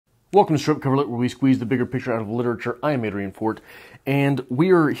Welcome to Strip Cover Lit, where we squeeze the bigger picture out of literature. I am Adrian Fort, and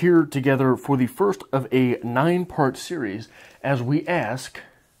we are here together for the first of a 9-part series as we ask,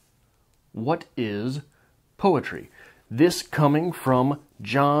 what is poetry? This coming from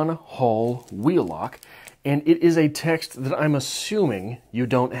John Hall Wheelock, and it is a text that I'm assuming you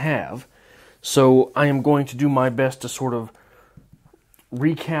don't have, so I am going to do my best to sort of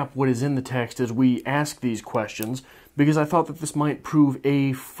recap what is in the text as we ask these questions, because I thought that this might prove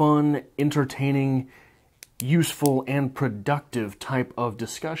a fun, entertaining, useful, and productive type of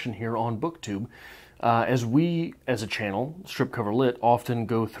discussion here on BookTube, as we, as a channel, Strip Cover Lit, often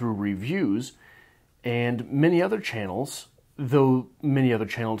go through reviews, and many other channels, though many other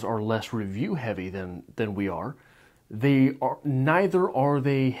channels are less review-heavy than we are, neither are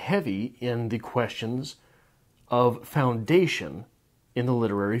they heavy in the questions of foundation in the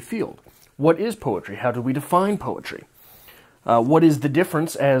literary field. What is poetry? How do we define poetry? What is the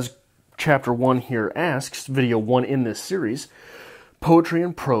difference, as Chapter 1 here asks, Video 1 in this series, poetry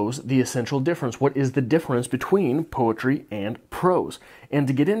and prose, the essential difference. What is the difference between poetry and prose? And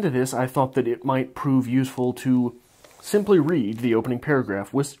to get into this, I thought that it might prove useful to simply read the opening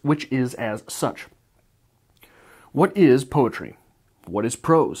paragraph, which is as such. What is poetry? What is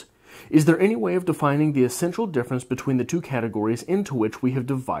prose? Is there any way of defining the essential difference between the two categories into which we have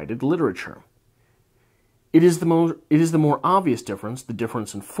divided literature? It is the more obvious difference, the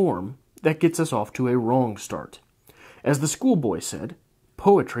difference in form, that gets us off to a wrong start. As the schoolboy said,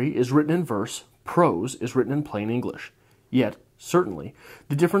 poetry is written in verse, prose is written in plain English. Yet, certainly,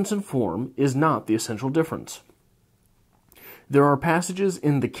 the difference in form is not the essential difference. There are passages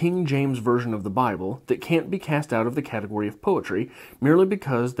in the King James Version of the Bible that can't be cast out of the category of poetry merely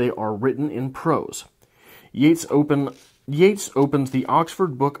because they are written in prose. Yeats opens the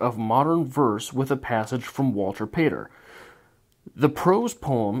Oxford Book of Modern Verse with a passage from Walter Pater. The prose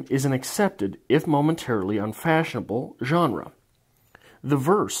poem is an accepted, if momentarily unfashionable, genre. The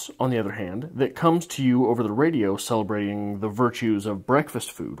verse, on the other hand, that comes to you over the radio celebrating the virtues of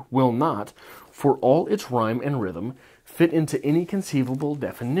breakfast food will not, for all its rhyme and rhythm, fit into any conceivable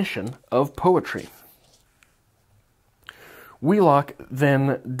definition of poetry. Wheelock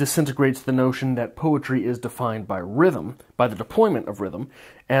then disintegrates the notion that poetry is defined by rhythm, by the deployment of rhythm,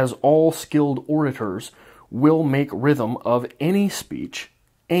 as all skilled orators will make rhythm of any speech,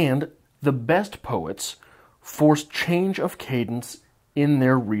 and the best poets force change of cadence in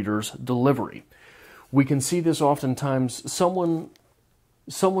their readers' delivery. We can see this oftentimes. Someone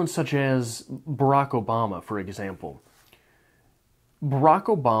such as Barack Obama, for example. Barack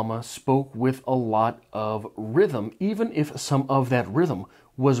Obama spoke with a lot of rhythm, even if some of that rhythm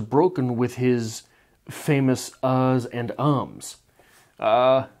was broken with his famous uhs and ums.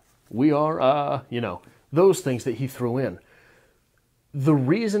 Those things that he threw in. The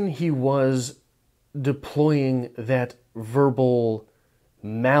reason he was deploying that verbal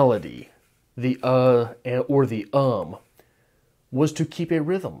malady, the or the was to keep a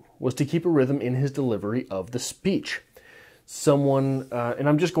rhythm, in his delivery of the speech. Someone, and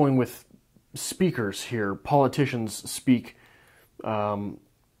I'm just going with speakers here, politicians speak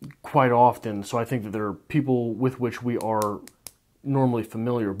quite often, so I think that there are people with which we are normally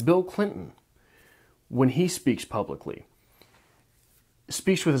familiar. Bill Clinton, when he speaks publicly,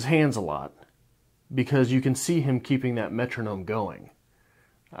 speaks with his hands a lot, because you can see him keeping that metronome going.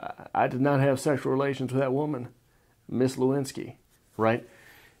 I did not have sexual relations with that woman, Miss Lewinsky, right?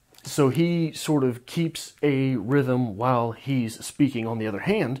 So he sort of keeps a rhythm while he's speaking. On the other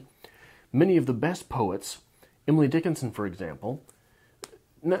hand, many of the best poets, Emily Dickinson, for example,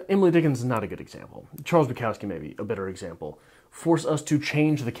 Emily Dickinson is not a good example. Charles Bukowski may be a better example, force us to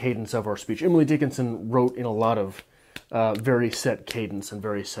change the cadence of our speech. Emily Dickinson wrote in a lot of very set cadence and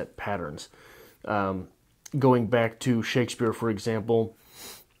very set patterns. Going back to Shakespeare, for example,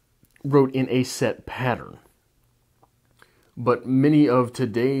 wrote in a set pattern. But many of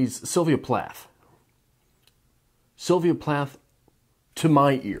today's... Sylvia Plath, to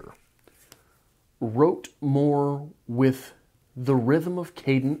my ear, wrote more with the rhythm of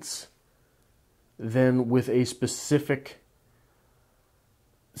cadence than with a specific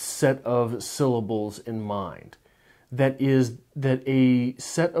set of syllables in mind. That is, that a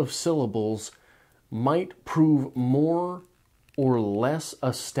set of syllables might prove more or less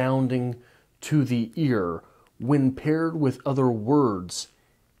astounding to the ear when paired with other words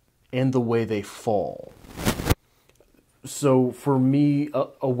and the way they fall. So for me,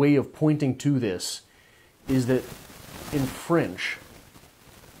 a way of pointing to this is that in French,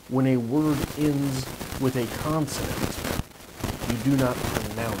 when a word ends with a consonant, you do not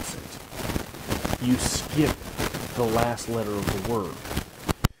pronounce it. You skip the last letter of the word.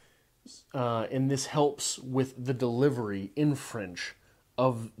 and this helps with the delivery in French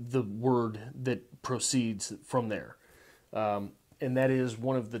of the word that proceeds from there. And that is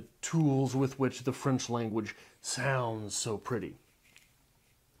one of the tools with which the French language sounds so pretty.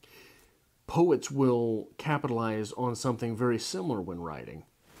 Poets will capitalize on something very similar when writing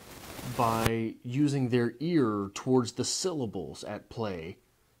by using their ear towards the syllables at play,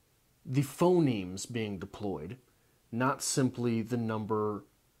 the phonemes being deployed, not simply the number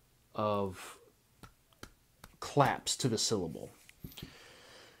of claps to the syllable.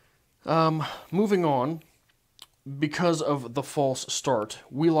 Moving on, because of the false start,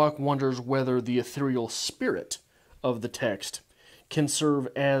 Wheelock wonders whether the ethereal spirit of the text can serve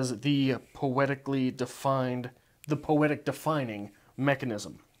as the poetic defining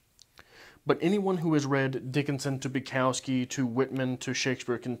mechanism. But anyone who has read Dickinson to Bukowski to Whitman to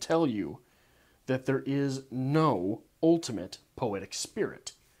Shakespeare can tell you that there is no ultimate poetic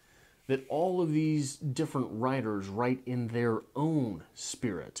spirit. That all of these different writers write in their own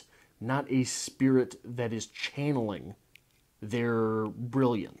spirit, not a spirit that is channeling their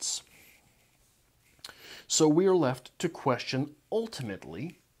brilliance. So we are left to question,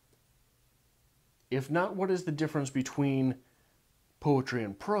 ultimately, if not what is the difference between poetry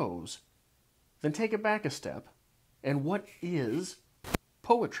and prose, then take it back a step, and what is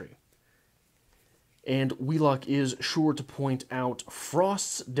poetry? And Wheelock is sure to point out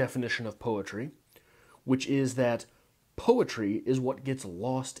Frost's definition of poetry, which is that poetry is what gets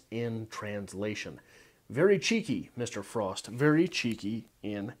lost in translation. Very cheeky, Mr. Frost. Very cheeky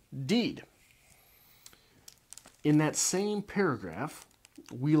indeed. In that same paragraph,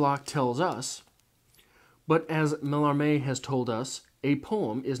 Wheelock tells us, but as Mallarmé has told us, a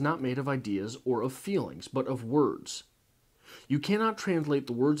poem is not made of ideas or of feelings, but of words. You cannot translate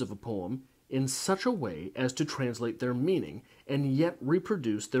the words of a poem in such a way as to translate their meaning, and yet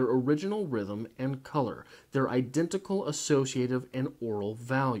reproduce their original rhythm and color, their identical associative and oral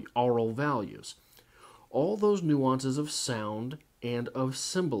values. All those nuances of sound and of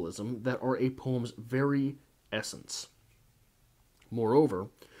symbolism that are a poem's very essence. Moreover,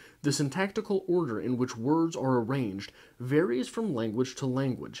 the syntactical order in which words are arranged varies from language to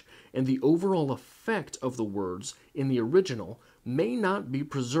language, and the overall effect of the words in the original may not be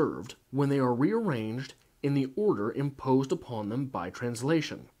preserved when they are rearranged in the order imposed upon them by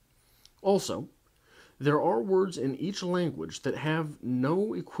translation. Also, there are words in each language that have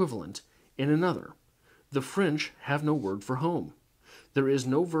no equivalent in another. The French have no word for home. There is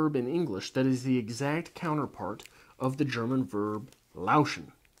no verb in English that is the exact counterpart of the German verb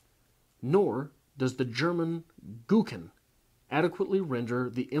lauschen, nor does the German gucken adequately render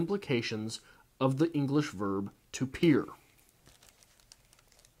the implications of the English verb to peer.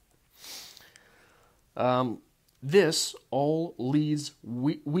 This all leads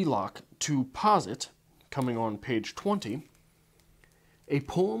Wheelock to posit, coming on page 20, a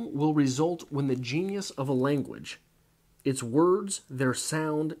poem will result when the genius of a language, its words, their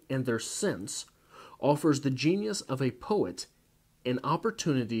sound, and their sense, offers the genius of a poet an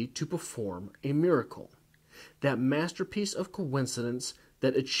opportunity to perform a miracle. That masterpiece of coincidence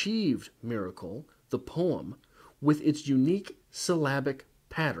that achieved miracle, the poem, with its unique syllabic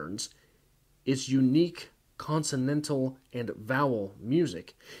patterns, its unique consonantal and vowel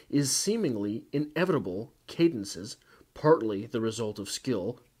music, is seemingly inevitable cadences, partly the result of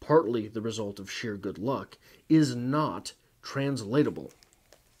skill, partly the result of sheer good luck, is not translatable.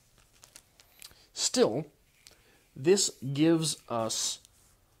 Still, this gives us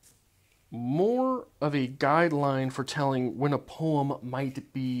more of a guideline for telling when a poem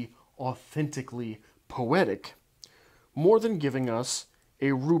might be authentically poetic, more than giving us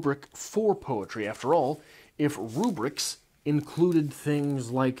a rubric for poetry. After all, if rubrics included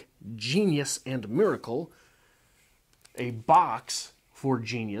things like genius and miracle, a box for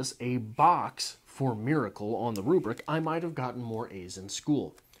genius, a box for miracle on the rubric, I might have gotten more A's in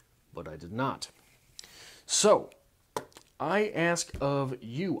school, but I did not. So, I ask of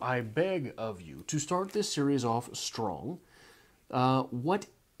you, I beg of you, to start this series off strong. What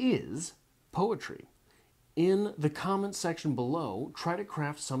is poetry? In the comments section below, try to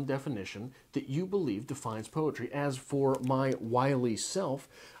craft some definition that you believe defines poetry. As for my wily self,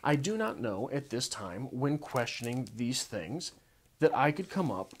 I do not know at this time, when questioning these things, that I could come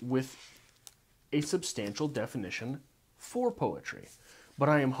up with a substantial definition for poetry. But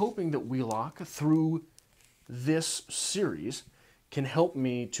I am hoping that Wheelock, through this series, can help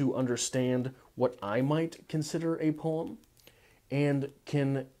me to understand what I might consider a poem, and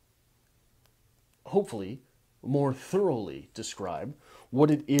can hopefully more thoroughly describe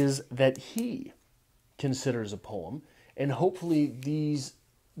what it is that he considers a poem, and hopefully these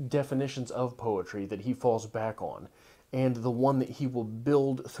definitions of poetry that he falls back on, and the one that he will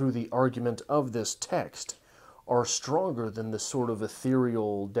build through the argument of this text, are stronger than the sort of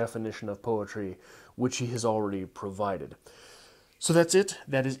ethereal definition of poetry which he has already provided. So that's it.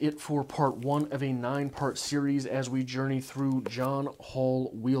 That is it for part 1 of a 9-part series as we journey through John Hall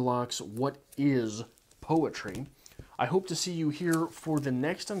Wheelock's What is Poetry? I hope to see you here for the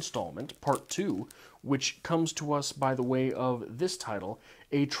next installment, part 2, which comes to us by the way of this title,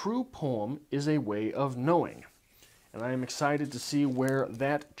 A True Poem is a Way of Knowing. And I am excited to see where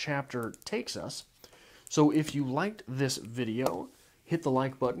that chapter takes us. So if you liked this video, hit the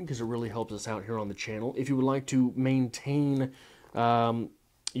like button because it really helps us out here on the channel. If you would like to maintain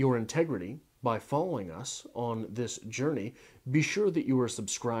your integrity by following us on this journey, be sure that you are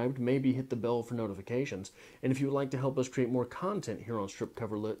subscribed, maybe hit the bell for notifications, and if you would like to help us create more content here on Strip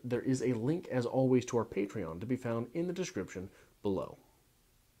Cover Lit, there is a link, as always, to our Patreon to be found in the description below.